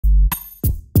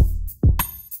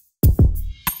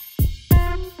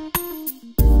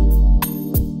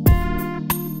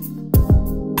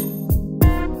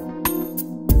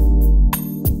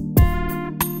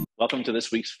Welcome to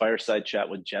this week's Fireside Chat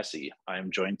with Jesse. I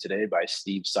am joined today by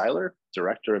Steve Siller,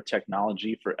 Director of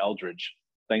Technology for Eldridge.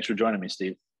 Thanks for joining me,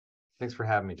 Steve. Thanks for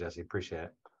having me, Jesse. Appreciate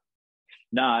it.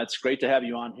 Nah, it's great to have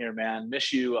you on here, man.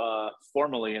 Miss you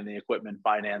formally in the equipment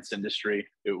finance industry.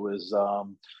 It was,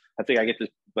 I think I get to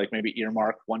maybe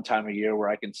earmark one time a year where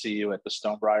I can see you at the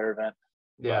Stonebriar event.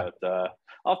 Yeah. But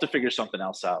I'll have to figure something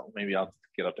else out. Maybe I'll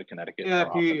get up to Connecticut. Yeah,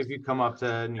 if you come up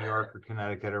to New York or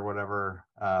Connecticut or whatever,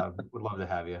 would love to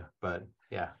have you. But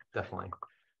yeah, definitely.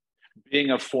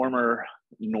 Being a former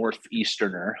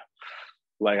Northeasterner,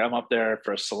 I'm up there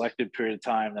for a selected period of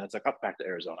time, then it's up back to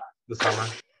Arizona. The summer.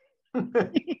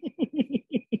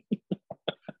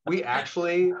 We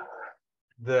actually,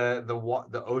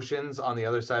 the ocean's on the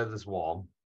other side of this wall,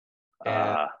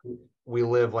 and we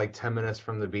live 10 minutes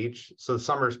from the beach, so the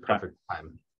summer's perfect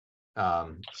time.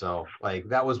 So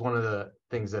that was one of the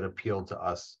things that appealed to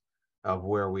us of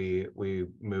where we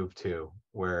moved to,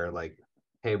 where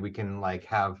hey, we can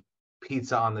have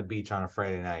pizza on the beach on a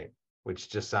Friday night, which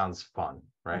just sounds fun,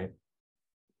 right?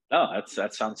 Oh,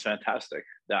 that sounds fantastic.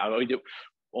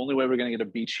 Only way we're going to get a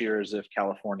beach here is if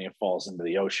California falls into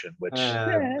the ocean, which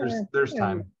there's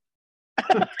time.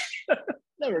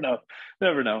 Never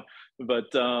know.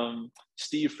 But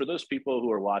Steve, for those people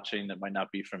who are watching that might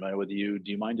not be familiar with you,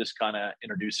 do you mind just kind of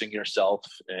introducing yourself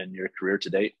and your career to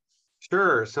date?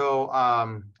 Sure. So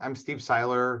I'm Steve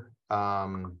Siller.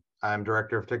 I'm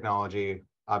Director of Technology,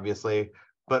 obviously,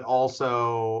 but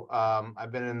also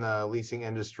I've been in the leasing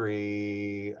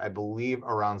industry, I believe,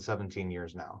 around 17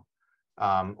 years now,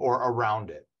 or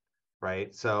around it,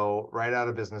 right? So right out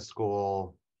of business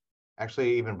school.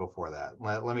 Actually, even before that,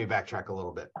 let me backtrack a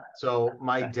little bit. So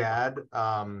my dad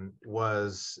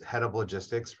was head of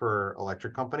logistics for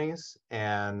electric companies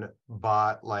and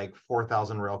bought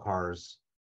 4,000 rail cars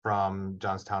from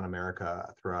Johnstown,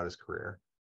 America throughout his career.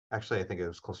 Actually, I think it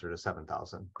was closer to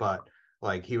 7,000, but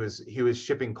he was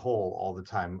shipping coal all the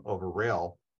time over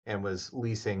rail and was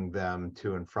leasing them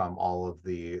to and from all of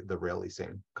the rail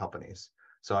leasing companies.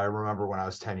 So I remember when I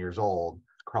was 10 years old,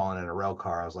 crawling in a rail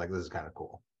car, I was like, this is kind of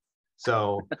cool.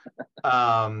 So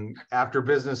after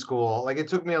business school, it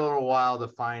took me a little while to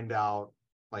find out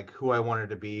who I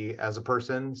wanted to be as a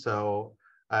person. So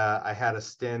I had a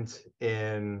stint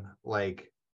in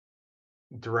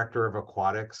director of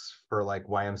aquatics for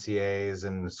YMCAs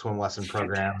and swim lesson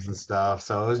programs and stuff.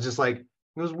 So it was just it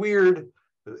was weird.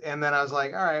 And then I was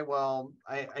like, all right, well,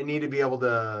 I need to be able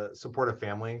to support a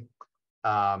family.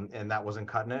 And that wasn't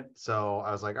cutting it. So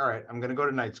I was like, all right, I'm going to go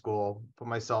to night school, put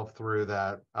myself through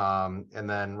that. And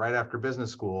then right after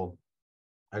business school,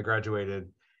 I graduated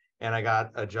and I got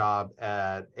a job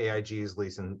at AIG's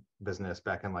leasing business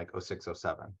back in 06,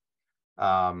 07.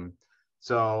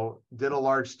 So did a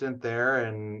large stint there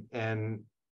and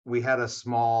we had a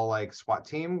small SWAT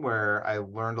team where I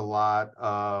learned a lot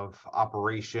of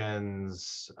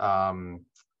operations,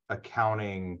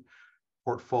 accounting,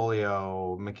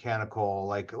 portfolio,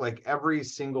 mechanical, every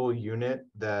single unit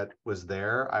that was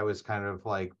there, I was kind of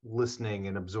listening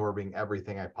and absorbing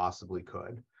everything I possibly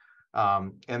could.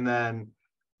 And then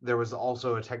there was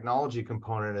also a technology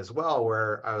component as well,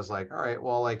 where I was all right,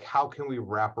 well, how can we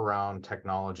wrap around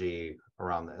technology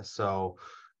around this? So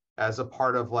as a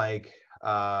part of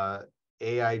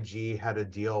AIG had a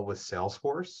deal with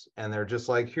Salesforce, and they're just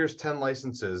here's 10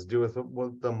 licenses, do with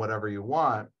them whatever you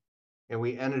want. And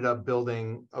we ended up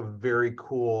building a very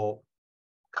cool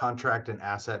contract and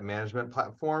asset management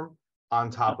platform on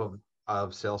top of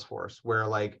Salesforce, where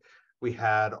we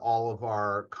had all of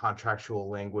our contractual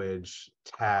language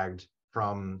tagged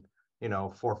from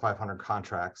 400 or 500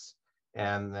 contracts,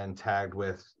 and then tagged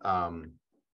with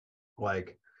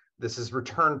this is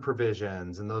return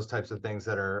provisions and those types of things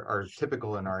that are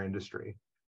typical in our industry.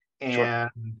 And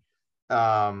sure.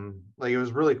 It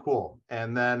was really cool.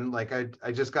 And then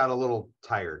I just got a little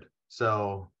tired.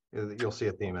 So you'll see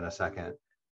a theme in a second.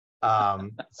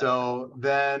 So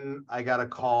then I got a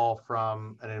call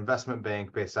from an investment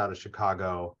bank based out of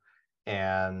Chicago.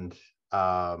 And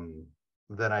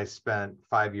then I spent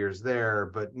 5 years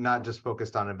there, but not just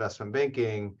focused on investment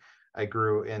banking. I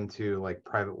grew into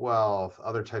private wealth,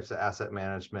 other types of asset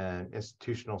management,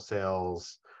 institutional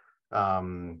sales,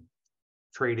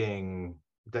 trading,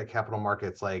 debt capital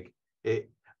markets. I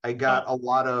got a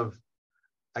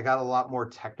lot more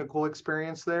technical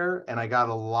experience there, and I got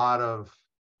a lot of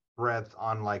breadth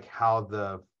on how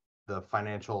the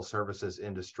financial services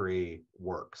industry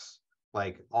works,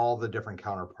 all the different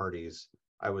counterparties.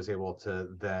 I was able to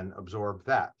then absorb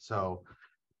that. So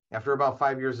after about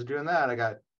 5 years of doing that, I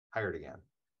got hired again.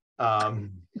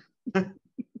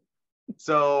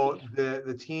 So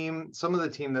the team, some of the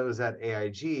team that was at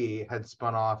AIG had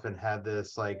spun off and had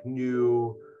this like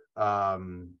new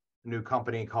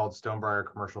company called Stonebriar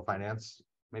Commercial Finance.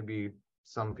 Maybe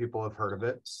some people have heard of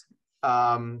it.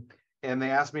 And they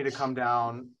asked me to come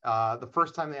down. The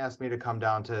first time they asked me to come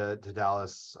down to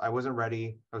Dallas, I wasn't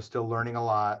ready. I was still learning a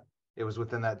lot. It was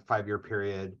within that 5-year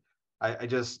period. I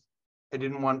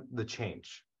didn't want the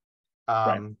change.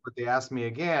 Right. But they asked me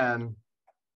again.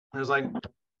 I was like,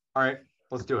 all right,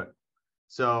 let's do it.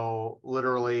 So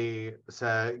literally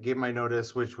gave my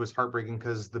notice, which was heartbreaking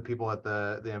because the people at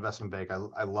the investment bank,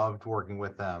 I loved working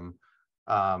with them.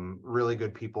 Really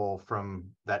good people from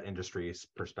that industry's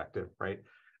perspective, right?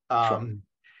 Sure.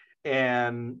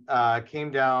 And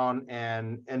came down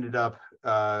and ended up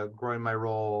growing my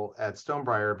role at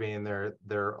Stonebriar, being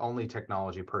their only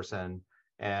technology person,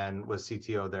 and was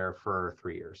CTO there for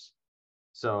 3 years.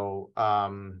 So,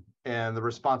 and the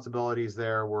responsibilities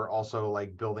there were also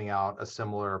like building out a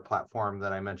similar platform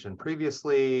that I mentioned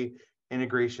previously,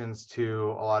 integrations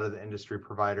to a lot of the industry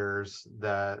providers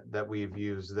that we've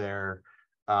used there,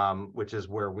 which is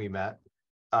where we met.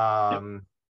 And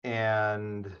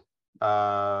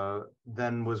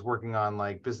then was working on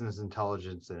like business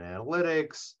intelligence and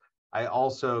analytics. I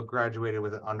also graduated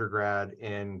with an undergrad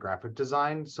in graphic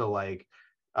design. So like,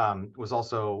 was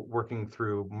also working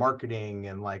through marketing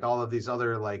and like all of these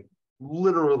other like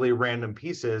literally random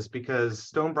pieces, because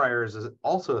Stonebriar is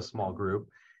also a small group,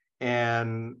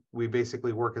 and we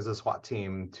basically work as a SWAT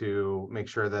team to make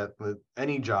sure that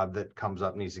any job that comes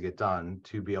up needs to get done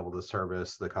to be able to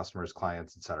service the customers,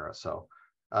 clients, et cetera. So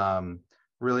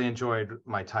really enjoyed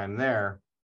my time there.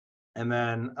 And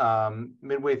then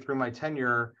midway through my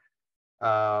tenure,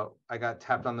 I got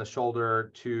tapped on the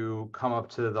shoulder to come up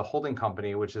to the holding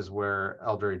company, which is where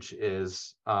Eldridge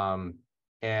is.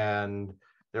 And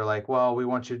they're like, well, we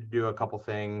want you to do a couple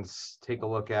things, take a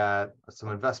look at some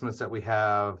investments that we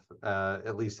have,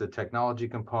 at least the technology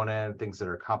component, things that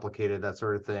are complicated, that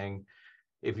sort of thing.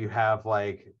 If you have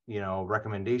like,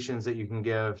 recommendations that you can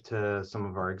give to some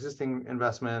of our existing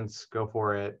investments, go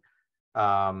for it.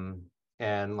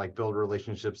 And like build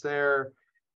relationships there.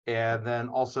 And then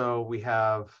also we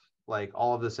have like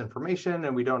all of this information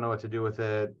and we don't know what to do with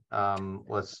it.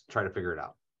 Let's try to figure it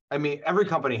out. I mean, every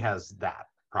company has that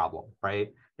problem,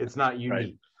 right? It's not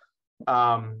unique.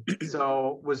 Right.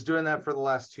 So was doing that for the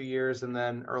last 2 years. And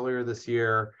then earlier this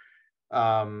year,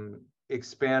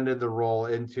 expanded the role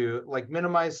into like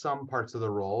minimized some parts of the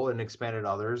role and expanded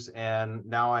others. And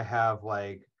now I have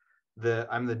like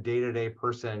I'm the day-to-day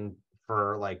person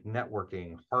for like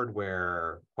networking,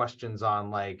 hardware, questions on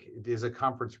like, is a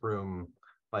conference room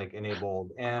like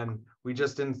enabled? And we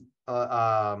just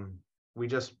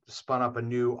spun up a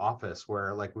new office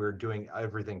where like we were doing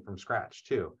everything from scratch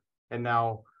too. And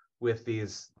now with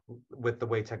the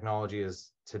way technology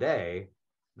is today,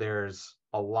 there's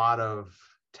a lot of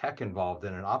tech involved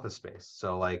in an office space.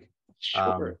 So like,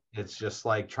 sure. It's just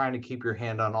like trying to keep your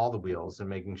hand on all the wheels and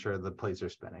making sure the plates are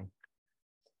spinning.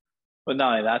 But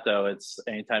not only that, though, it's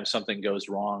anytime something goes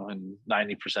wrong, and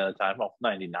 90% of the time, well,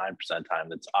 99% of the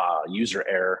time, it's user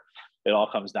error. It all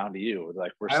comes down to you.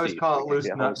 Like, I always call it loose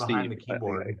nut behind the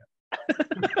keyboard.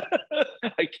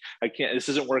 I can't. This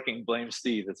isn't working. Blame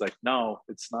Steve. It's like, no,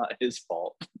 it's not his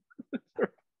fault.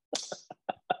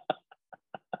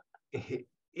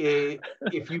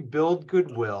 If you build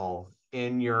goodwill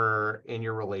in your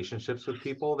relationships with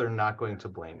people, they're not going to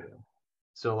blame you.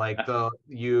 So like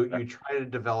you try to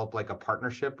develop like a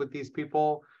partnership with these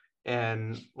people,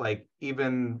 and like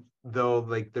even though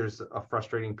like there's a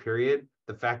frustrating period,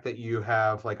 the fact that you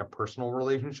have like a personal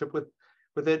relationship with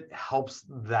it helps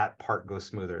that part go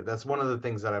smoother. That's one of the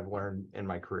things that I've learned in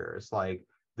my career, is like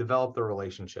develop the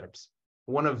relationships.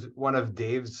 One of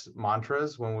Dave's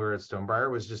mantras when we were at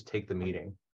Stonebriar was just take the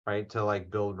meeting, right? To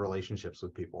like build relationships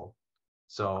with people.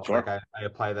 So sure. Like I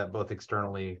apply that both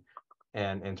externally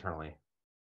and internally.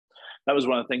 That was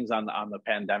one of the things on the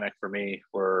pandemic for me,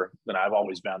 where that I've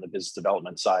always been on the business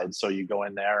development side. So you go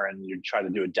in there and you try to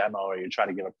do a demo or you try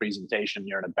to give a presentation.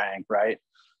 You're in a bank, right?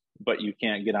 But you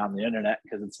can't get on the internet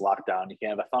because it's locked down. You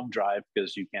can't have a thumb drive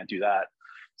because you can't do that.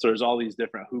 So there's all these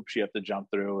different hoops you have to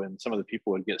jump through. And some of the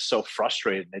people would get so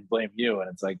frustrated and they'd blame you. And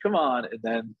it's like, come on. And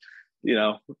then,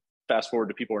 fast forward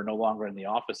to people who are no longer in the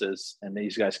offices and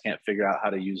these guys can't figure out how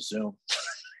to use Zoom.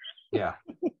 Yeah,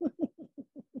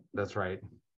 that's right.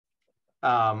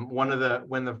 When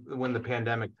the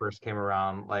pandemic first came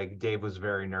around, like Dave was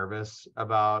very nervous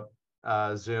about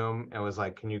Zoom and was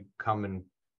like, can you come and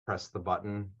press the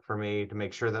button for me to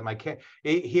make sure that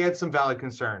he had some valid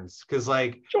concerns, because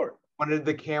like, sure, wanted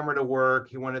the camera to work.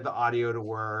 He wanted the audio to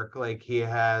work. Like he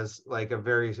has like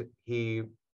he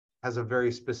has a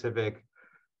very specific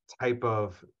type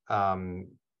of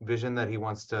vision that he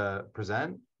wants to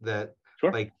present, that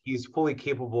Sure. like he's fully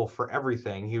capable for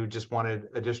everything. He just wanted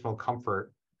additional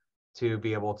comfort to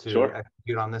be able to Sure.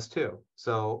 execute on this too.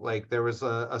 So like there was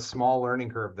a small learning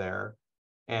curve there,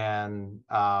 and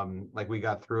like we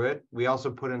got through it. We also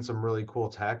put in some really cool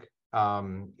tech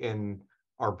in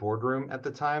our boardroom at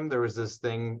the time. There was this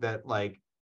thing that like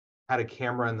had a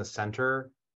camera in the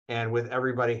center, and with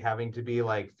everybody having to be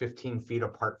like 15 feet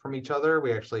apart from each other,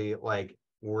 we actually like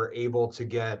were able to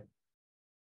get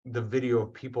the video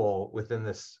of people within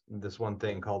this one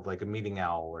thing called like a meeting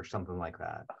owl or something like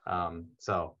that.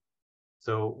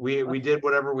 So we did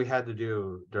whatever we had to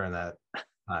do during that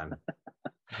time.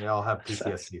 We all have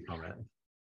PTSD from it.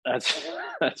 That's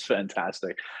that's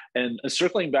fantastic. And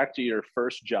circling back to your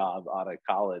first job out of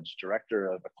college,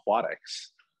 director of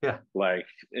aquatics. Yeah. Like,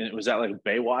 was that like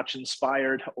Baywatch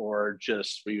inspired, or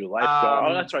just were you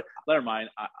lifeguard? Oh, that's right. Never mind.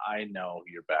 I know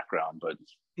your background, but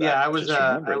yeah, I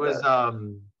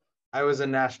was a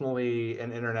nationally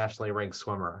and internationally ranked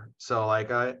swimmer. So like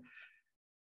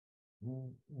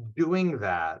doing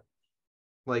that,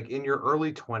 like in your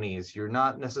early 20s, you're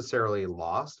not necessarily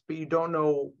lost, but you don't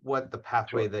know what the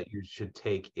pathway that you should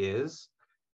take is.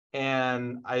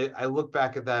 And I look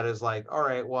back at that as like, all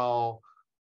right, well,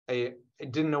 I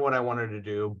didn't know what I wanted to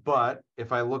do, but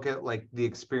if I look at like the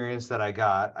experience that I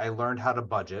got, I learned how to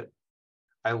budget.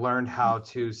 I learned how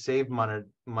to save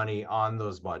money on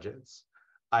those budgets.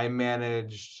 I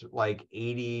managed like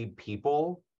 80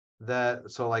 people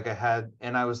so like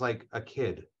I was like a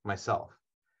kid myself.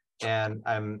 And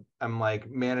I'm like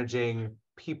managing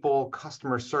people,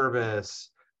 customer service,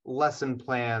 lesson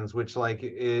plans, which like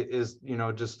is,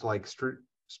 just like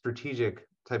strategic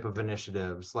type of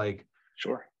initiatives. Like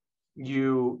Sure.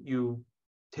 you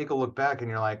take a look back and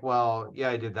you're like, well,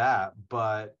 yeah, I did that,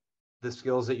 but the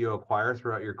skills that you acquire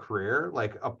throughout your career,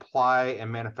 like apply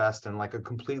and manifest in like a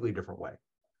completely different way.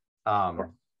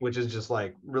 Sure. Which is just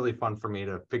like really fun for me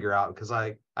to figure out, because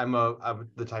I'm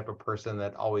the type of person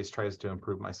that always tries to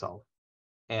improve myself.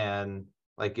 And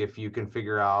like if you can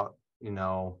figure out,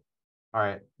 all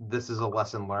right, this is a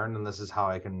lesson learned and this is how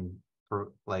I can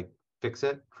like fix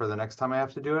it for the next time I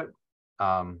have to do it.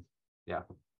 Yeah,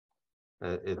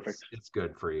 it's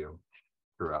good for you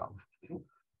throughout.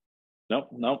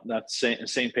 Nope, that's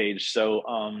same page. So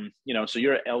so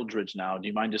you're at Eldridge now. Do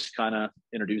you mind just kind of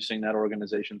introducing that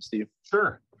organization, Steve?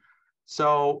 Sure.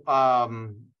 So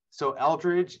so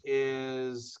Eldridge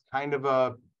is kind of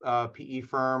a PE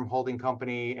firm, holding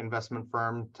company, investment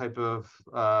firm type of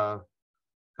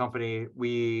company.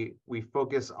 We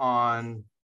focus on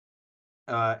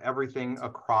everything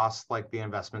across like the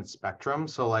investment spectrum.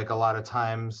 So like a lot of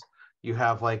times you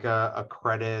have like a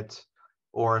credit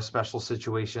or a special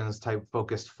situations type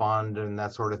focused fund and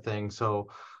that sort of thing. So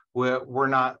we're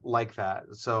not like that.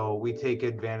 So we take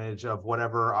advantage of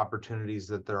whatever opportunities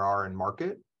that there are in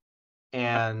market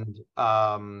and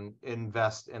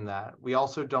invest in that. We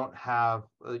also don't have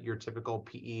your typical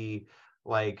PE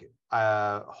like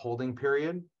holding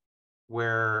period,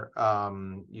 where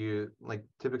you like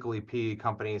typically PE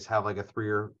companies have like a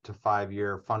 3 to 5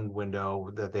 year fund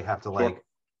window that they have to like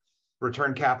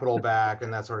return capital back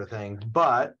and that sort of thing.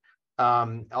 But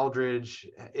Eldridge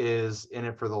is in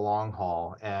it for the long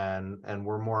haul, and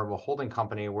we're more of a holding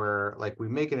company where like we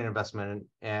make an investment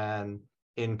and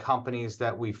in companies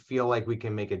that we feel like we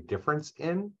can make a difference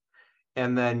in,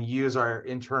 and then use our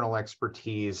internal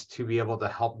expertise to be able to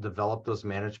help develop those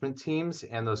management teams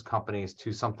and those companies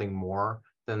to something more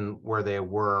than where they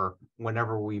were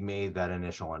whenever we made that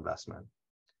initial investment.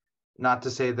 Not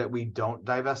to say that we don't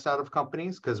divest out of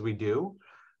companies, because we do,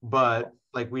 but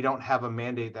like we don't have a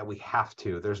mandate that we have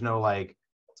to. There's no like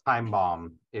time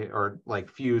bomb or like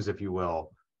fuse, if you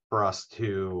will, for us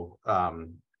to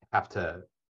have to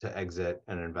exit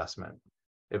an investment.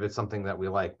 If it's something that we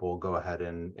like, we'll go ahead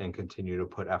and continue to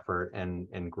put effort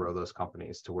and grow those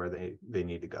companies to where they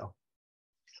need to go.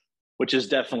 Which is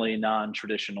definitely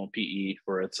non-traditional PE,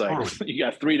 where it's like you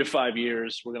got 3 to 5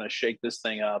 years, we're going to shake this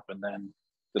thing up, and then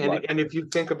and if you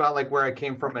think about like where I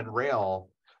came from in rail,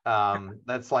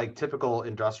 that's like typical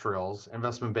industrials,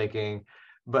 investment banking,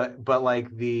 but like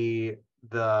the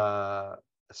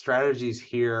strategies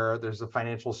here, there's a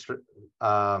financial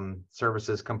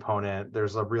services component,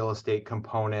 there's a real estate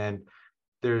component,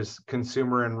 there's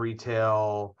consumer and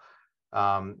retail,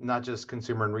 not just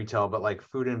consumer and retail, but like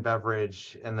food and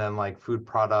beverage, and then like food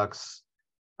products,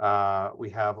 We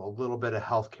have a little bit of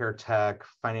healthcare tech,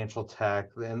 financial tech,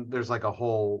 and there's like a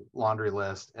whole laundry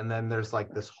list. And then there's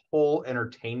like this whole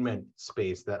entertainment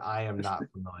space that I am not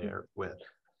familiar with.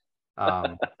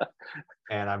 And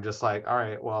I'm just like, all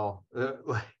right, well,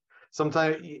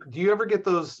 sometimes, do you ever get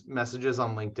those messages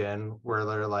on LinkedIn where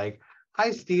they're like, hi,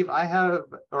 Steve,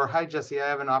 or hi, Jesse, I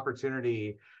have an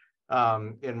opportunity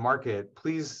in market.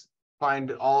 Please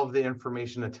find all of the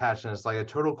information attached. And it's like a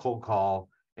total cold call.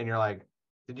 And you're like,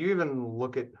 did you even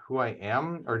look at who I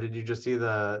am? Or did you just see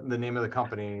the name of the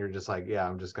company and you're just like, yeah,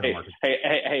 I'm just going to market.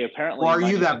 Hey, apparently, well, are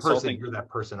you that person? You're that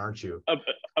person, aren't you? No.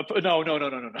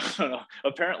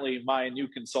 Apparently, my new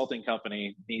consulting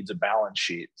company needs a balance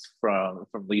sheet from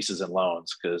leases and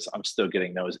loans, because I'm still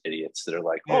getting those idiots that are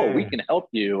like, "Oh, we can help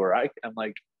you," or I'm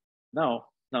like, "No."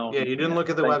 Yeah, you didn't look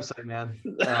at the website, man.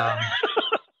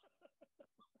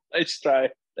 Nice try.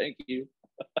 Thank you.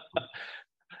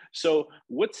 So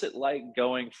what's it like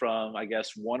going from, I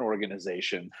guess, one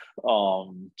organization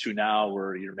to now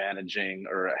where you're managing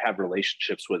or have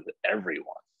relationships with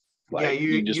everyone? Like, yeah,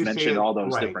 you just mentioned all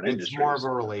those right. different It's industries. more of a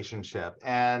relationship,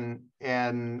 and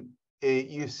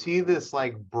you see this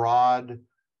like broad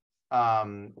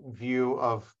view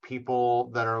of people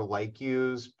that are like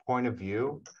you's point of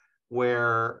view,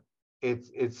 where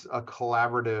it's a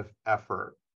collaborative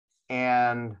effort,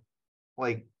 and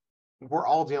like we're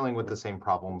all dealing with the same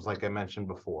problems, like I mentioned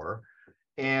before.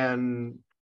 And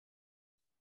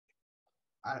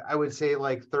I would say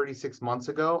like 36 months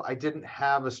ago, I didn't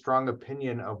have a strong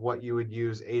opinion of what you would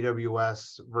use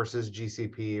AWS versus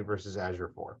GCP versus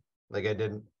Azure for. Like I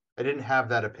didn't have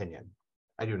that opinion.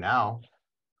 I do now.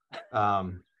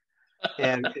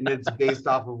 And it's based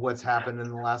off of what's happened in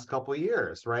the last couple of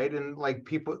years, right? And like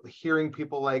hearing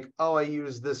people like, oh, I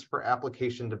use this for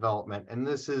application development, and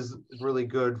this is really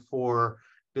good for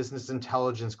business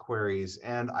intelligence queries,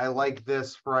 and I like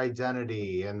this for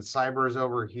identity, and cyber is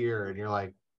over here. And you're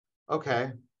like,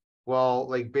 okay, well,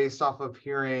 like based off of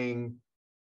hearing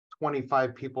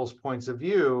 25 people's points of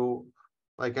view,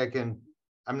 like I'm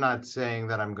not saying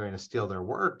that I'm going to steal their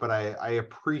work, but I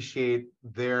appreciate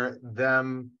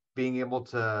them being able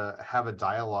to have a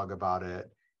dialogue about it,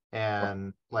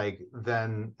 and like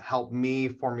then help me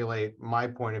formulate my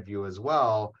point of view as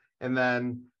well. And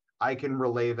then I can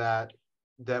relay that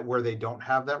where they don't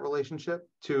have that relationship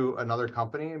to another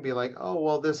company and be like, oh,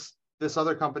 well, this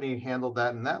other company handled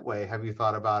that in that way. Have you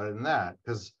thought about it in that?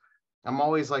 Because I'm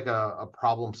always like a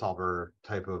problem solver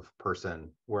type of person,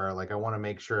 where like I want to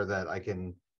make sure that I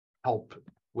can help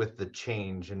with the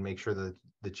change and make sure that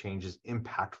the change is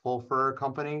impactful for a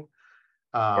company.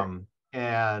 And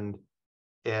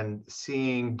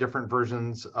seeing different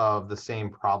versions of the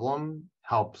same problem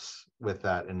helps with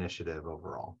that initiative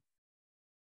overall.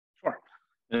 Sure.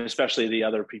 And especially the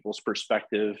other people's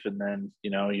perspective, and then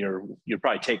you're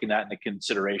probably taking that into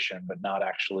consideration, but not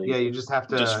actually. Yeah, you just have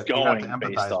to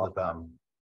empathize with them.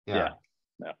 Yeah.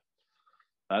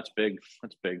 That's big.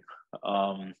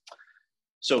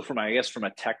 So from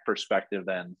a tech perspective,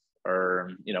 then, or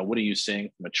what are you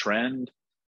seeing from a trend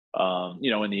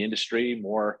in the industry?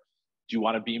 More, do you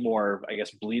want to be more, I guess,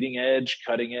 bleeding edge,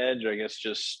 cutting edge, or I guess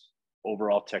just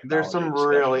overall technology? There's some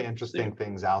really interesting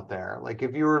things out there. Like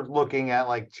if you were looking at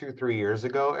like 2-3 years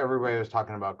ago, everybody was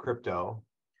talking about crypto.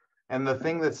 And the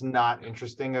thing that's not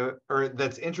interesting, or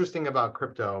that's interesting about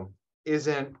crypto,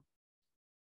 isn't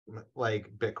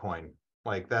like Bitcoin.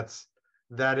 Like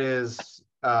that is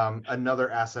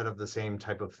another asset of the same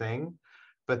type of thing.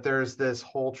 But there's this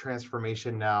whole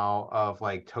transformation now of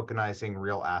like tokenizing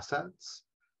real assets,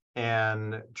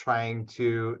 and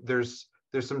there's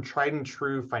some tried and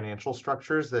true financial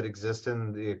structures that exist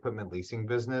in the equipment leasing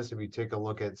business. If you take a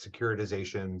look at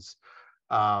securitizations,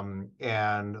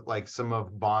 and like some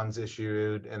of bonds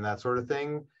issued and that sort of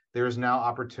thing, there's now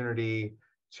opportunity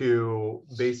to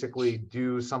basically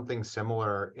do something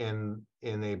similar in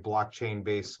a blockchain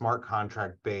based, smart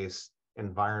contract based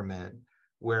environment,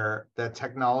 where that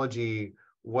technology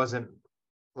wasn't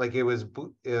like, it was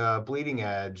bleeding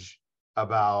edge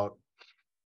about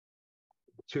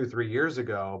 2-3 years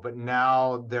ago, but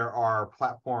now there are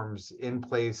platforms in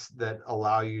place that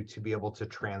allow you to be able to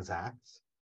transact.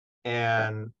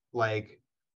 And like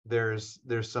there's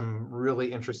some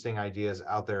really interesting ideas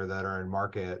out there that are in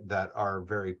market that are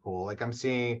very cool. Like I'm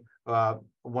seeing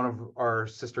one of our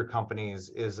sister companies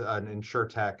is an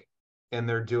insurtech, and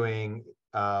they're doing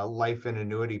life and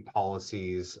annuity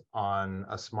policies on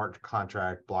a smart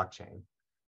contract blockchain,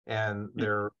 and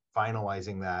they're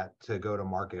finalizing that to go to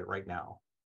market right now.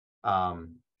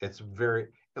 It's very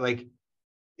like,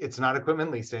 it's not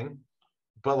equipment leasing,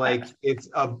 but like it's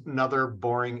another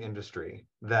boring industry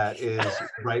that is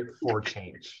ripe for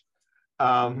change.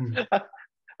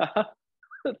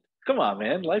 Come on,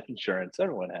 man. Life insurance.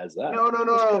 Everyone has that.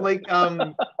 No. Like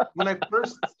when I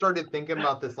first started thinking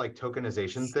about this like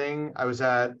tokenization thing, I was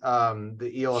at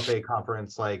the ELFA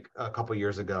conference like a couple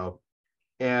years ago,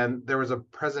 and there was a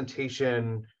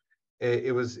presentation.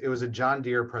 It was a John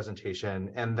Deere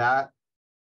presentation, and that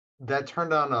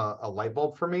turned on a light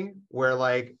bulb for me, where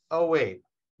like, oh wait,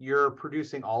 you're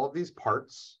producing all of these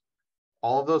parts.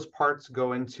 All of those parts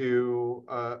go into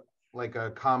like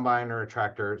a combine or a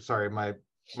tractor. Sorry, my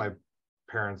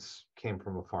parents came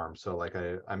from a farm, so like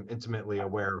I'm intimately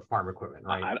aware of farm equipment,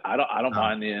 right? I don't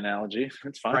mind the analogy.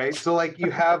 It's fine. Right. So like you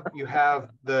have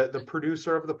the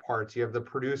producer of the parts, you have the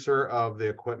producer of the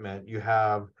equipment, you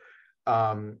have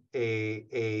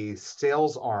a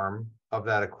sales arm of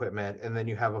that equipment, and then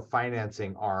you have a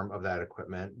financing arm of that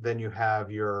equipment. Then you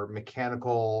have your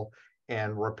mechanical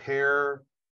and repair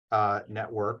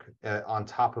network on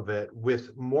top of it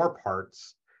with more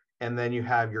parts. And then you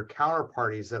have your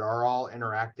counterparties that are all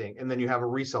interacting. And then you have a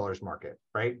resellers market,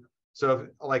 right? So if,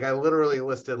 like I literally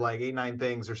listed like 8-9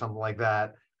 things or something like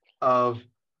that of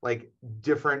like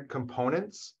different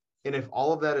components. And if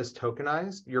all of that is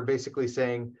tokenized, you're basically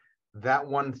saying that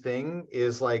one thing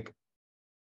is like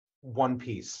one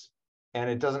piece,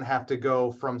 and it doesn't have to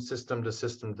go from system to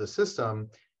system to system.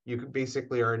 You could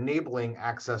basically are enabling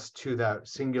access to that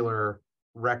singular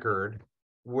record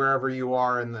wherever you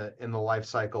are in the life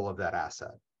cycle of that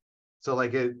asset. So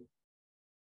like it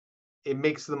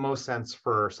makes the most sense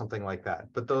for something like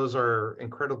that. But those are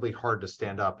incredibly hard to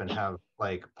stand up and have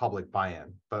like public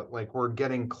buy-in. But like we're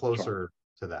getting closer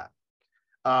to that.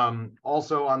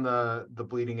 Also on the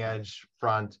bleeding edge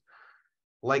front,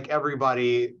 like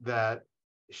everybody that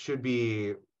should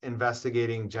be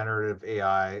investigating generative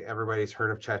AI, everybody's heard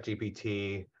of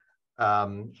ChatGPT.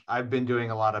 I've been doing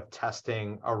a lot of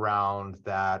testing around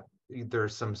that.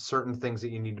 There's some certain things that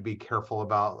you need to be careful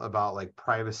about like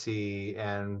privacy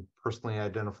and personally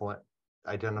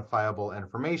identifiable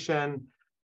information.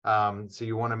 So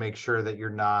you want to make sure that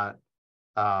you're not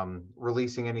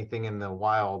releasing anything in the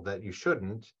wild that you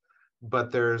shouldn't.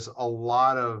 But there's a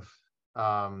lot of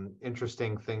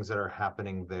interesting things that are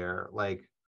happening there, like,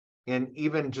 and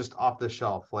even just off the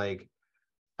shelf, like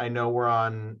I know we're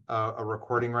on a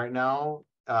recording right now.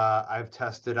 I've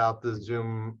tested out the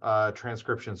Zoom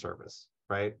transcription service,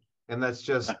 right? And that's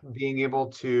just being able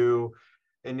to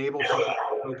enable people to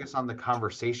focus on the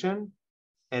conversation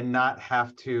and not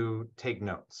have to take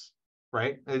notes,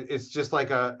 right? It's just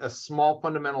like a small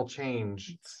fundamental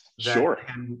change that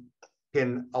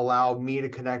can allow me to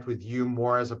connect with you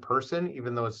more as a person,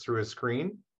 even though it's through a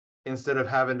screen, instead of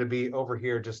having to be over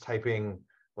here just typing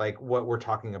like what we're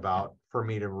talking about for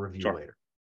me to review later.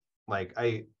 Like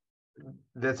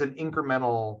that's an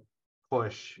incremental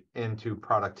push into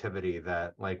productivity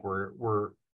that like we're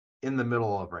in the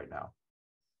middle of right now.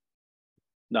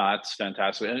 No, that's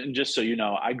fantastic. And just so you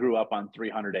know, I grew up on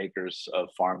 300 acres of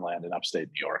farmland in upstate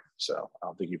New York. So I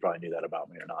don't think you probably knew that about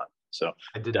me or not. So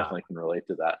I definitely can relate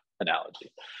to that analogy.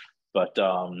 But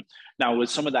now with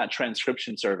some of that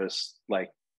transcription service, like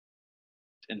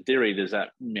in theory, does that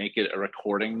make it a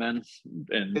recording then?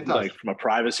 And like from a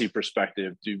privacy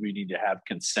perspective, do we need to have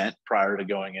consent prior to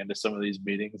going into some of these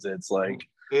meetings? It's like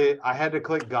I had to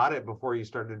click got it before you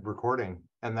started recording,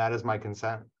 and that is my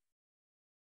consent.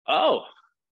 Oh.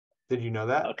 Did you know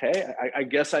that? Okay. I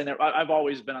guess I've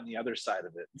always been on the other side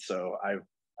of it. So I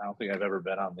don't think I've ever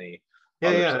been on the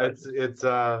other side. It's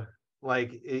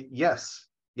like yes,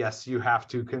 you have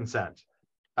to consent.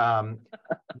 The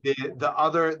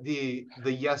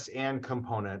yes and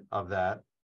component of that,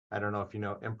 I don't know if you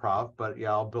know improv, but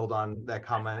yeah, I'll build on that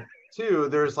comment too.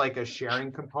 There's like a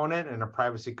sharing component and a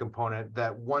privacy component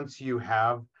that once you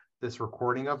have this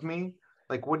recording of me,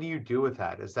 like what do you do with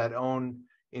that? Is that own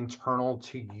internal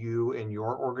to you and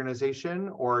your organization,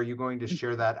 or are you going to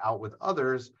share that out with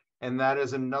others? And that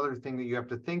is another thing that you have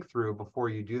to think through before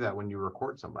you do that when you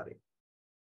record somebody.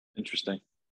 Interesting.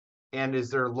 And is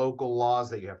there local laws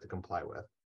that you have to comply with?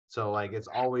 So like it's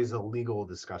always a legal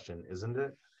discussion, isn't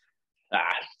it?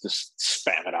 Just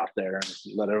spam it out there and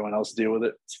let everyone else deal with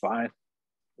it. It's fine.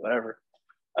 Whatever.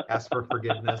 Ask for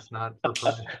forgiveness, not for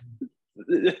permission.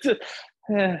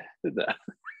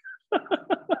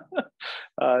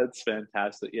 It's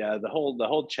fantastic. Yeah, the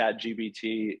whole chat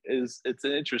GBT it's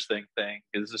an interesting thing,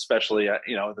 is especially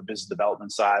the business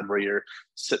development side where you're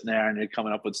sitting there and you're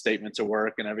coming up with statements of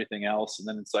work and everything else, and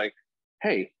then it's like,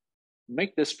 hey,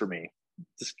 make this for me.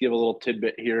 Just give a little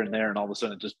tidbit here and there, and all of a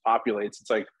sudden it just populates. It's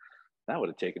like that would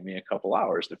have taken me a couple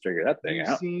hours to figure that thing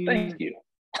out. Thank you.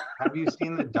 Have you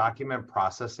seen the document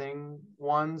processing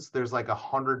ones? There's like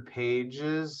 100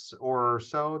 pages or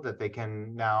so that they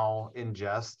can now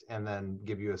ingest and then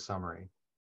give you a summary.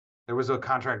 There was a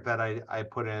contract that I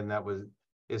put in that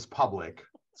is public,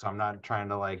 so I'm not trying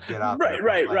to like get out there.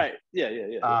 Right. Yeah.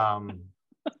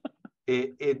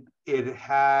 It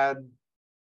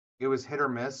was hit or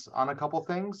miss on a couple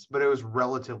things, but it was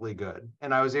relatively good.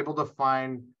 And I was able to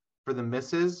find for the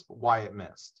misses why it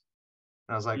missed.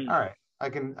 And I was like, all right, I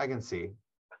can see.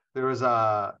 There was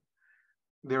a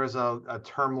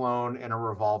term loan and a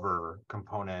revolver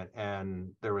component, and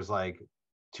there was like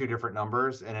two different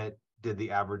numbers, and it did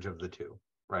the average of the two,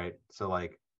 right? So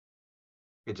like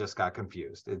it just got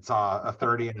confused. It saw a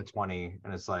 30 and a 20,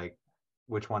 and it's like,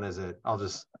 which one is it? I'll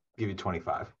just give you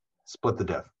 25. Split the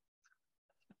diff.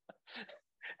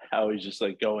 I always just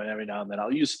like go in every now and then.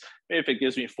 I'll use, maybe if it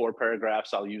gives me 4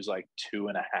 paragraphs, I'll use like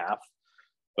 2.5.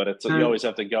 But it's you always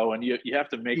have to go and you have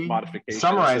to make modifications.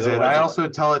 Summarize it. I also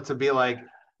tell it to be like,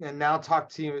 and now talk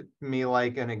to me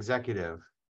like an executive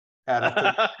at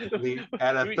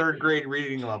a third grade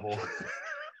reading level.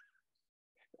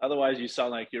 Otherwise, you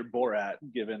sound like you're Borat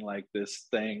given like this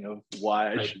thing of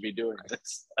why I should be doing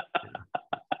this.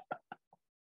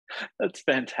 That's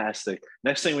fantastic.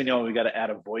 Next thing we know, we got to add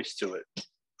a voice to it.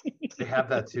 They have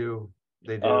that too.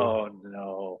 They do. Oh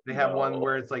no. They have one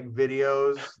where it's like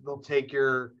videos. They'll take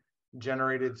your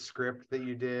generated script that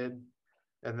you did,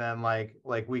 and then like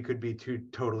we could be two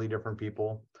totally different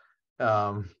people.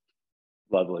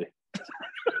 Lovely.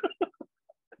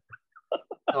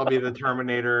 I'll be the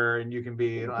Terminator, and you can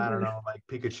be, I don't know, like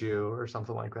Pikachu or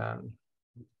something like that.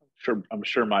 I'm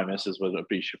sure my missus would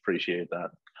appreciate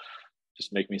that.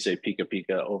 Just make me say Pika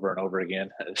Pika over and over again.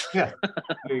 Yeah,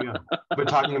 there you go. We're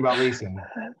talking about leasing.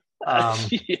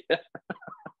 Yeah.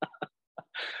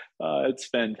 It's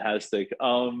fantastic.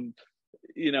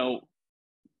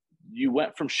 You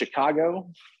went from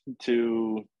Chicago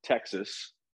to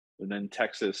Texas, and then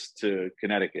Texas to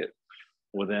Connecticut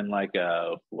within like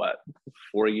a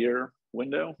 4-year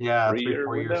window? Yeah,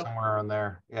 3-4 years, somewhere around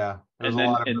there. Yeah. And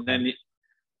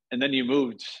then you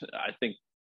moved, I think,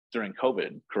 during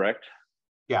COVID, correct?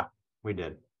 Yeah, we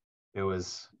did. It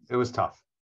was tough.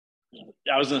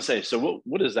 I was gonna say, so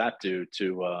what does that do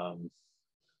to a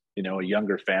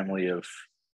younger family of,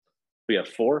 we have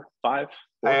 4, 5?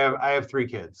 4? I have 3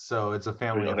 kids, so it's a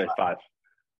family of 5.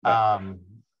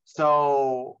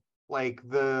 So like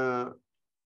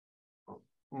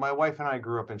my wife and I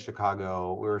grew up in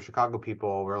Chicago. We were Chicago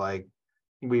people.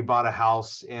 We bought a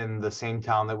house in the same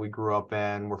town that we grew up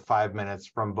in. We're 5 minutes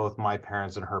from both my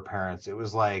parents and her parents. It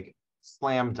was like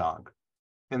slam dunk.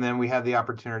 And then we had the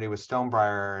opportunity with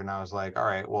Stonebriar, and I was like, all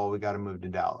right, well, we got to move to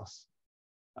Dallas.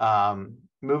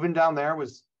 Moving down there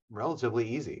was relatively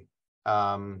easy.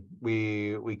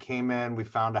 We came in, we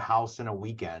found a house in a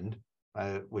weekend,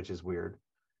 which is weird,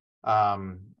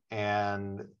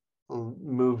 and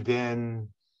moved in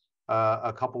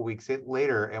a couple weeks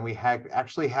later, and we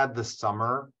actually had the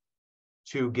summer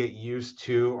to get used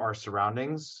to our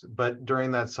surroundings. But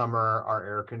during that summer, our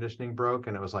air conditioning broke,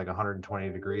 and it was like 120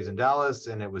 degrees in Dallas,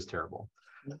 and it was terrible.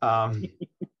 And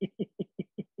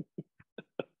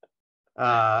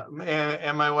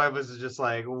my wife was just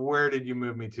like, where did you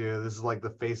move me to? This is like the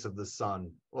face of the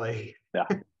sun. Like, yeah.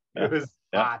 It was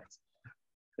hot.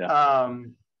 Yeah.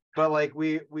 But like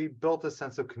we built a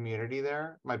sense of community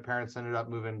there. My parents ended up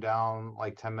moving down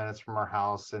like 10 minutes from our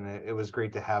house, and it was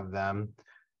great to have them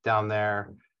down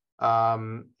there.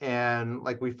 And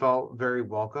like we felt very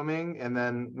welcoming. And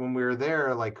then when we were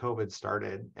there, like COVID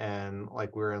started, and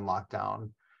like we were in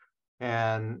lockdown.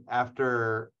 And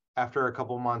after a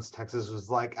couple months, Texas was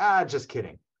like, just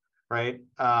kidding, right?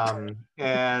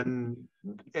 And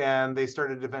they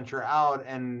started to venture out,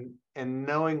 and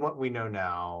knowing what we know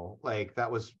now, like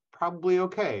that was probably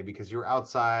okay, because you were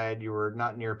outside, you were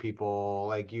not near people,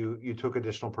 like you took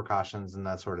additional precautions and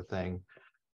that sort of thing.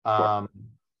 Sure.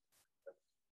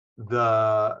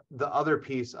 The other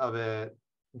piece of it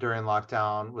during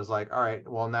lockdown was like, all right,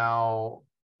 well, now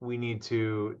we need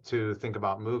to think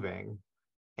about moving.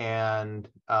 And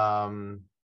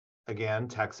again,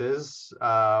 Texas,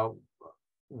 I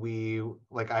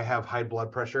have high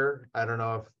blood pressure. I don't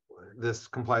know if this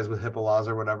complies with HIPAA laws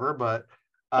or whatever, but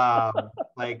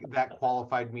like that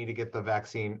qualified me to get the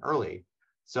vaccine early.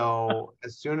 So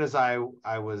as soon as I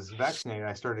was vaccinated,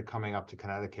 I started coming up to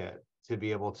Connecticut to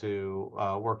be able to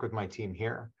work with my team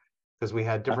here, because we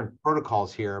had different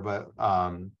protocols here, but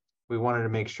we wanted to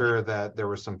make sure that there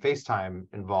was some FaceTime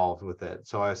involved with it.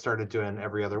 So I started doing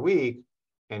every other week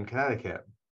in Connecticut.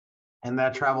 And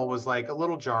that travel was like a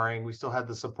little jarring. We still had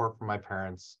the support from my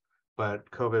parents, but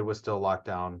COVID was still locked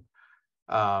down.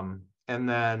 And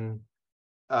then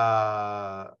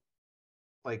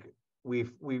like we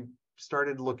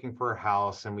started looking for a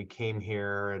house, and we came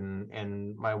here,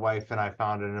 and my wife and I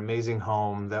found an amazing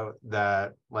home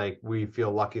that like we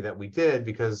feel lucky that we did,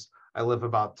 because I live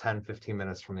about 10-15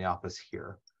 minutes from the office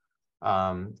here.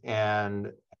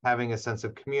 And having a sense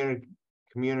of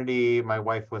community. My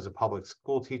wife was a public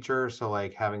school teacher, so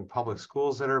like having public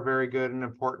schools that are very good and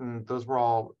important, those were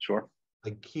all Sure.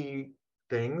 like key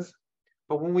things.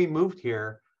 But when we moved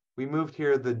here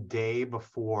the day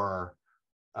before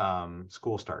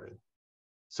school started.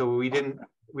 So we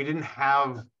didn't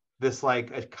have this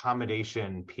like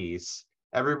accommodation piece.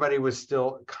 Everybody was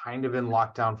still kind of in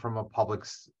lockdown from a public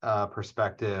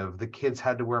perspective. The kids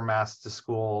had to wear masks to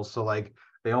school, so like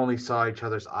they only saw each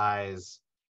other's eyes,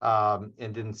 and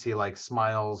didn't see like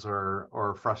smiles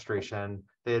or frustration.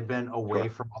 They had been away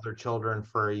from other children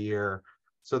for a year,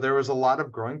 so there was a lot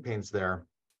of growing pains there,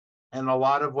 and a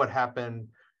lot of what happened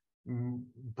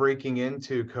breaking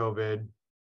into COVID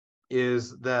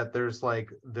is that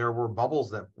there were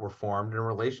bubbles that were formed and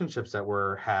relationships that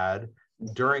were had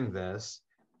during this,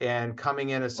 and coming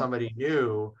in as somebody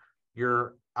new,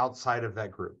 you're outside of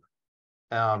that group.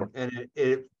 And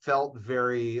it felt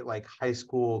very like high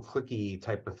school cliquey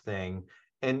type of thing,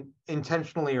 and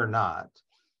intentionally or not,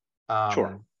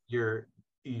 Sure. you're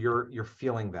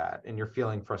feeling that, and you're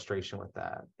feeling frustration with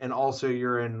that. And also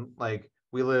you're in, like,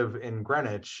 we live in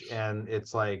Greenwich, and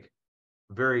it's like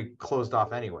very closed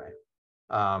off anyway.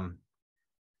 I'm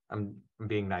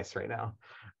being nice right now.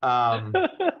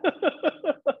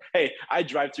 Hey, I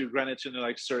drive through Greenwich and they're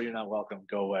like, "Sir, you're not welcome.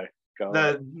 Go away."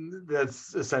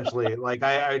 That's essentially like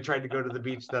I tried to go to the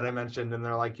beach that I mentioned, and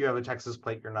they're like, "You have a Texas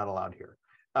plate, you're not allowed here."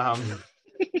 I'm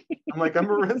like, "I'm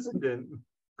a resident.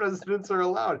 Residents are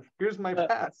allowed. Here's my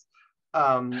pass."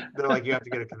 They're like, "You have to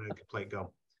get a Connecticut plate.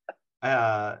 Go."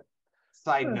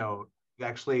 Side note,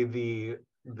 actually, the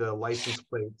license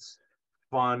plates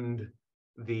fund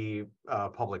the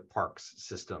public parks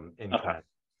system in Connecticut.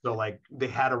 So like they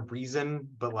had a reason,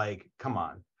 but like, come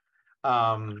on.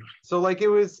 So like it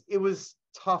was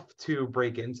tough to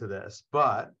break into this,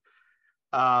 but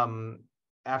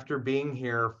after being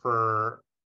here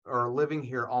living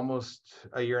here almost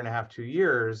a year and a half, 2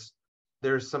 years,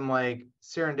 there's some like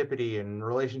serendipity and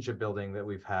relationship building that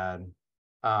we've had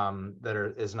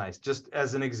that is nice. Just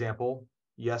as an example,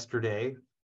 yesterday,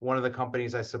 one of the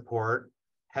companies I support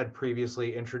had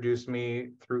previously introduced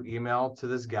me through email to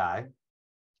this guy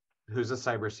who's a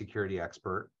cybersecurity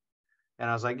expert. And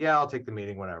I was like, yeah, I'll take the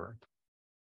meeting, whatever.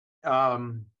 Get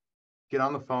on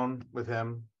the phone with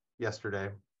him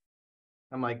yesterday.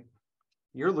 I'm like,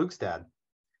 "You're Luke's dad."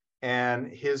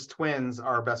 And his twins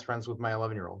are best friends with my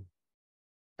 11-year-old.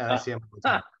 And I see him all the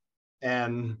time.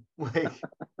 And like,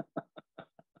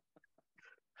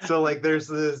 so like there's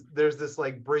this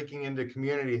like breaking into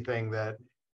community thing that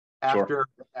after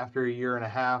a year and a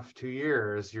half, 2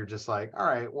 years, you're just like, all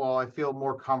right, well, I feel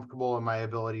more comfortable in my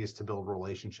abilities to build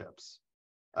relationships.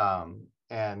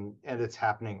 And it's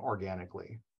happening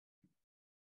organically.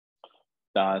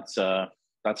 That's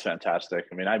fantastic.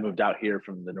 I mean, I moved out here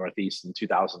from the Northeast in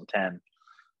 2010,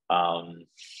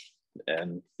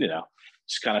 and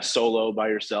just kind of solo by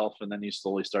yourself, and then you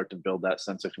slowly start to build that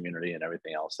sense of community and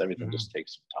everything else. Everything just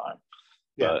takes some time.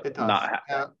 Yeah, it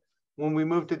does. When we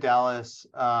moved to Dallas,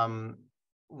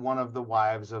 one of the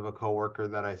wives of a coworker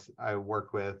that I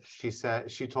work with, she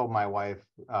told my wife,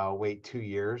 wait 2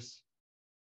 years.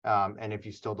 And if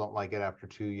you still don't like it after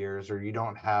 2 years, or you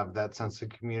don't have that sense of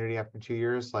community after 2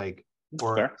 years, like,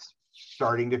 or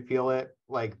starting to feel it,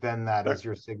 like, then that is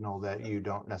your signal that you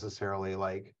don't necessarily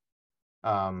like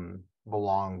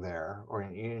belong there,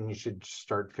 and you should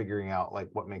start figuring out like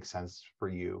what makes sense for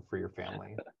you, for your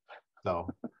family. So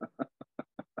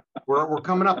we're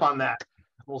coming up on that.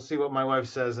 We'll see what my wife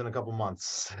says in a couple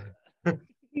months.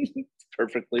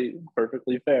 Perfectly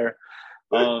fair.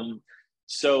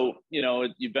 So,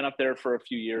 you've been up there for a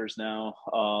few years now.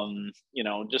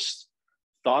 Just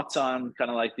thoughts on kind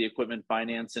of like the equipment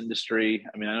finance industry.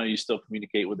 I mean, I know you still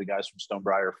communicate with the guys from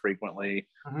Stonebriar frequently.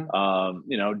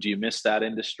 Do you miss that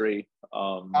industry?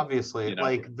 Obviously,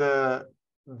 like the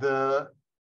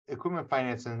equipment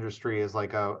finance industry is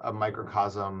like a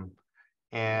microcosm,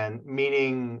 and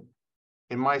meaning,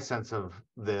 in my sense of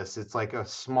this, it's like a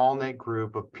small knit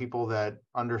group of people that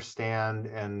understand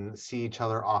and see each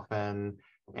other often,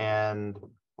 and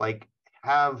like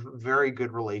have very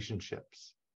good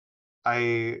relationships.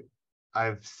 Since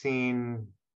I'd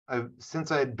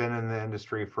been in the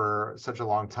industry for such a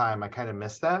long time, I kind of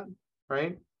miss that,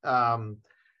 right?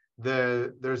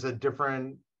 There's a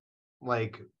different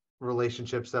like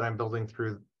relationships that I'm building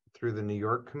through through the New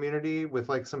York community with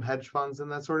like some hedge funds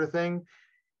and that sort of thing.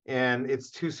 And it's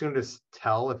too soon to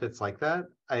tell if it's like that.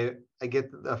 I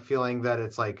get a feeling that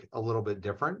it's like a little bit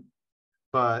different,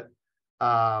 but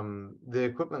the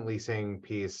equipment leasing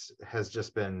piece has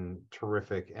just been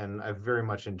terrific, and I've very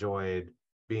much enjoyed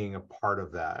being a part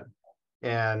of that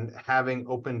and having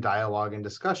open dialogue and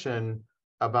discussion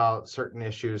about certain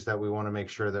issues that we want to make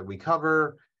sure that we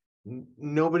cover.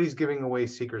 Nobody's giving away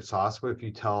secret sauce, but if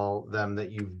you tell them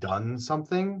that you've done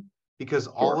something, because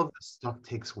all Sure. of this stuff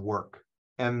takes work,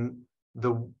 and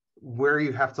the where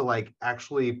you have to like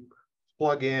actually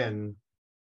plug in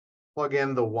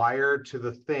the wire to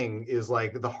the thing is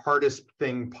like the hardest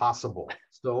thing possible.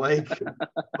 So like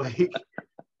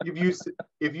if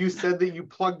you said that you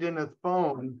plugged in a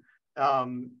phone,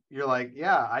 you're like,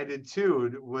 yeah, I did too.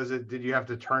 Did you have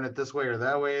to turn it this way or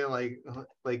that way?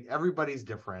 Like everybody's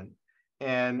different,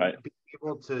 and Right. being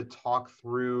able to talk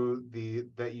through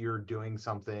that you're doing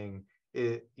something,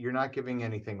 you're not giving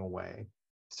anything away.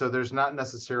 So there's not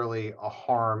necessarily a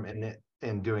harm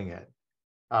in doing it,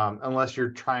 unless you're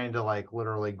trying to like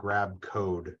literally grab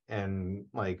code and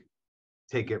like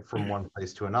take it from one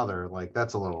place to another. Like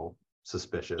that's a little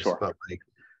suspicious, Sure. but like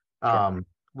Sure.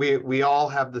 we all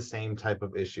have the same type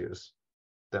of issues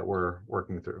that we're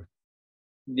working through.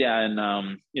 Yeah,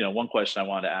 and one question I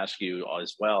wanted to ask you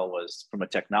as well was from a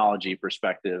technology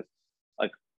perspective,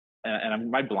 like,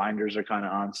 my blinders are kind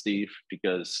of on, Steve,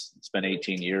 because it's been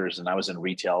 18 years, and I was in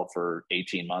retail for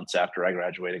 18 months after I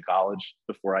graduated college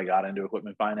before I got into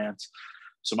equipment finance.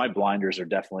 So my blinders are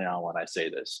definitely on when I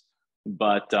say this.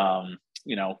 But from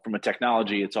a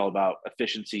technology, it's all about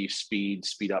efficiency,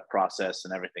 speed up process,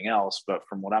 and everything else. But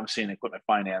from what I'm seeing in equipment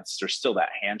finance, there's still that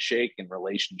handshake and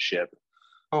relationship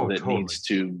Oh, that totally. needs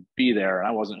to be there. And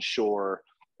I wasn't sure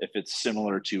if it's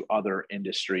similar to other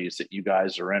industries that you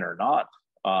guys are in or not,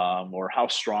 or how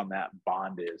strong that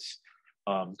bond is.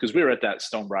 Because we were at that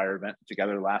Stonebriar event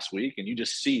together last week, and you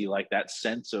just see like that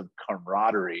sense of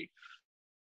camaraderie.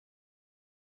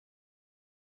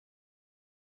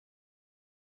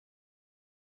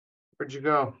 Where'd you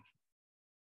go?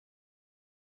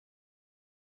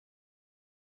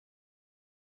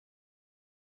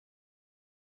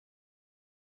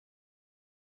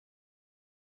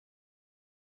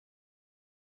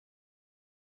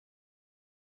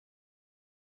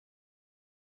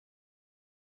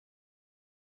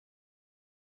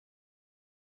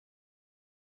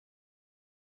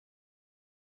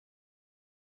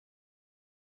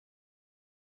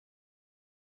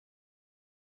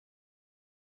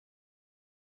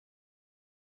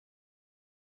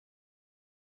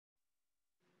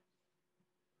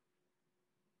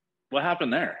 What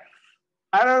happened there?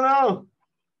 I don't know.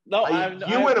 No,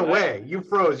 You went away. You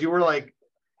froze. You were like,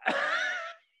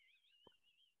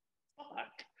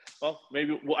 well,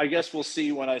 maybe. Well, I guess we'll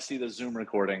see when I see the Zoom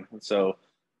recording. So,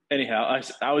 anyhow,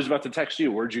 I was about to text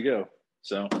you. Where'd you go?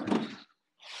 So,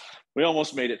 we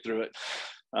almost made it through it.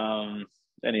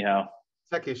 Anyhow,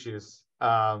 tech issues.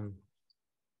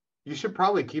 You should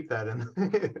probably keep that in.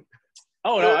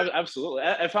 oh no, absolutely.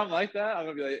 If I'm like that, I'm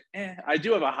gonna be like, I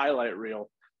do have a highlight reel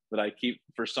that I keep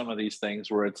for some of these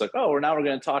things where it's like, oh, we're going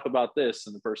to talk about this,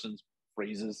 and the person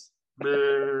freezes.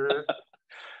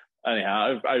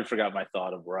 Anyhow, I forgot my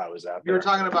thought of where I was at. You were There.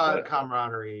 talking about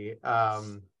camaraderie.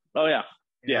 Oh yeah,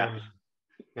 yeah,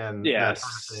 and that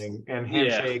sort of yes, thing, and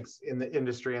yeah. handshakes in the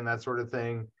industry and that sort of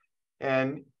thing.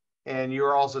 And you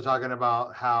were also talking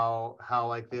about how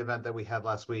like the event that we had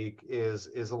last week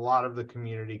is a lot of the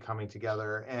community coming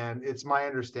together. And it's my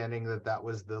understanding that that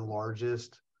was the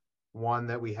largest one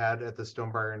that we had at the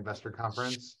Stonebriar Investor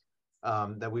Conference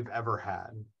that we've ever had.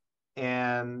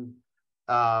 And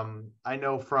I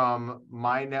know from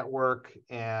my network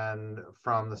and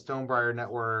from the Stonebriar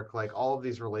network, like all of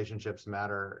these relationships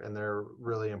matter and they're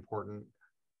really important.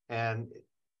 And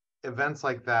events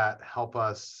like that help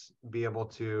us be able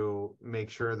to make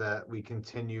sure that we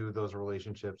continue those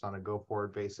relationships on a go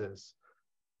forward basis,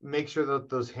 make sure that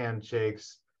those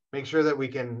handshakes, make sure that we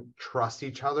can trust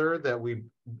each other, that we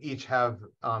each have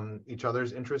each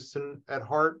other's interests at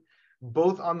heart,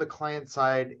 both on the client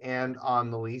side and on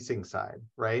the leasing side,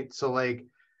 right? So like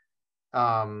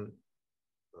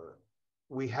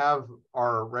we have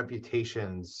our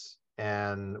reputations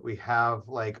and we have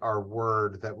like our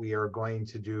word that we are going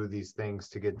to do these things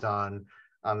to get done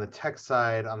on the tech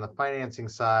side, on the financing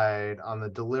side, on the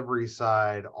delivery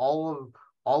side. All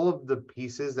of the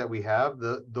pieces that we have,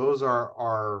 those are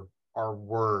our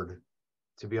word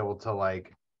to be able to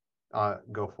like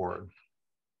go forward.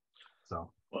 So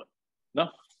no,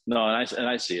 and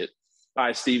I see it. All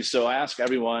right, Steve. So I ask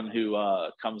everyone who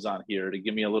comes on here to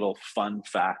give me a little fun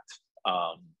fact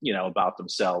you know, about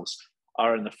themselves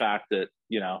are in the fact that,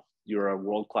 you know, you're a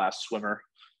world-class swimmer.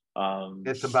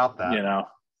 It's about that. You know,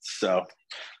 so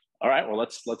all right, well,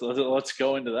 let's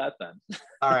go into that then.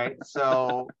 All right,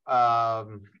 so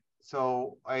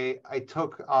so I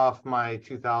took off my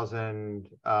 2000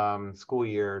 school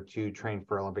year to train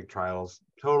for Olympic trials.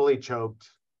 Totally choked,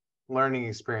 learning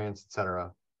experience,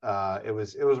 etc. It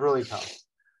was really tough.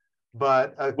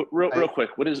 But real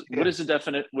quick, what is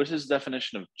the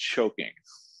definition of choking?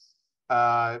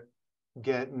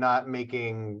 Not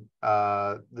making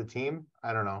the team.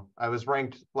 I don't know. I was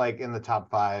ranked like in the top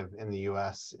 5 in the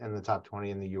US, in the top 20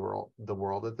 in the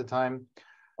world at the time.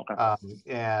 Okay.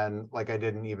 And like I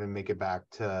didn't even make it back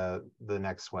to the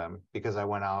next swim because I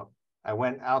went out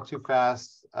too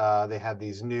fast. They had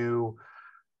these new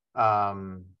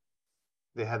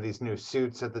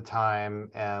suits at the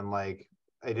time, and like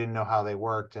I didn't know how they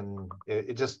worked, and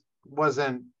it just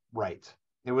wasn't right.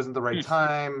 It wasn't the right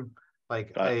time.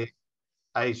 Like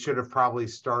I should have probably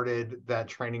started that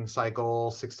training cycle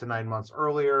 6 to 9 months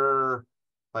earlier.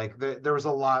 Like there was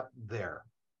a lot there.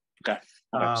 Okay.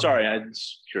 Sorry, I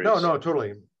was curious. No,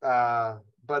 totally.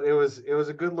 But it was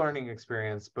a good learning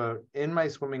experience. But in my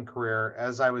swimming career,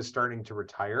 as I was starting to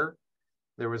retire,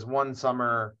 there was one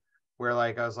summer where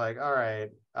like I was like, all right,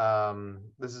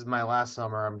 this is my last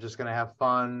summer. I'm just gonna have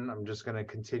fun. I'm just gonna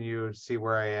continue to see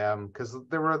where I am, because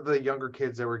there were the younger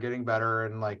kids that were getting better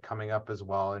and like coming up as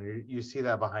well. And you see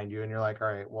that behind you, and you're like,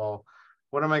 all right, well,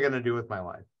 what am I gonna do with my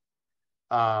life?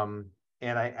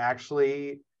 And I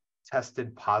actually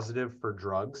tested positive for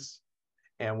drugs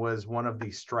and was one of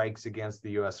the strikes against the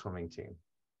US swimming team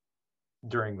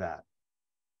during that.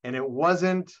 And it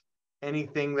wasn't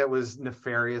anything that was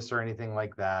nefarious or anything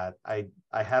like that. I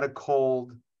had a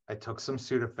cold. I took some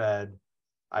Sudafed.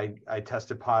 I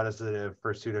tested positive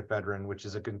for pseudoephedrine, which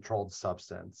is a controlled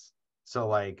substance. So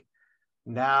like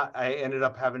now I ended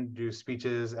up having to do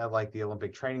speeches at like the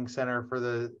Olympic Training Center for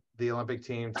the Olympic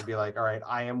team to be like, all right,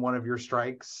 I am one of your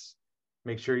strikes.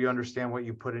 Make sure you understand what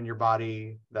you put in your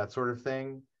body, that sort of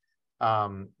thing.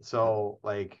 So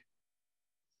like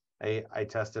I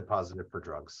tested positive for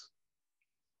drugs.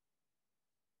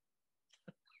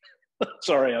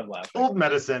 Sorry, I'm laughing. Cold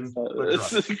medicine.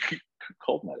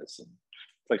 Cold medicine.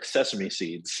 It's like sesame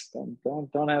seeds.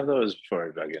 Don't have those before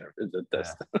I dug in the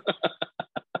test. Yeah.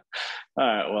 All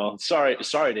right. Well, sorry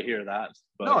to hear that.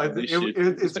 But no,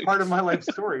 it's part of my life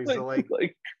story. So like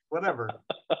whatever.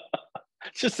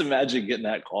 Just imagine getting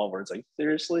that call where it's like,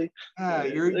 seriously? Yeah,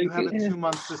 you have a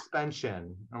 2-month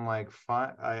suspension. I'm like,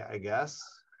 fine, I guess.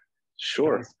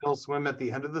 Sure. Can I still swim at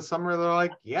the end of the summer? They're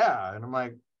like, yeah. And I'm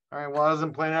like, all right, well, I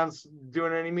wasn't planning on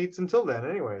doing any meets until then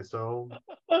anyway, so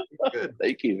good.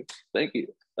 Thank you.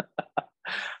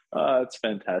 It's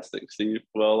fantastic, Steve.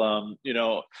 Well, you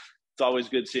know, it's always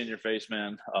good seeing your face,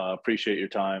 man. Appreciate your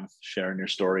time, sharing your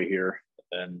story here.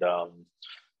 And,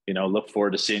 you know, look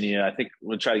forward to seeing you. I think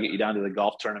we'll try to get you down to the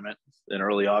golf tournament in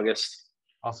early August.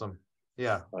 Awesome.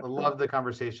 Yeah, I love the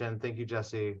conversation. Thank you,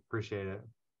 Jesse. Appreciate it.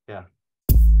 Yeah.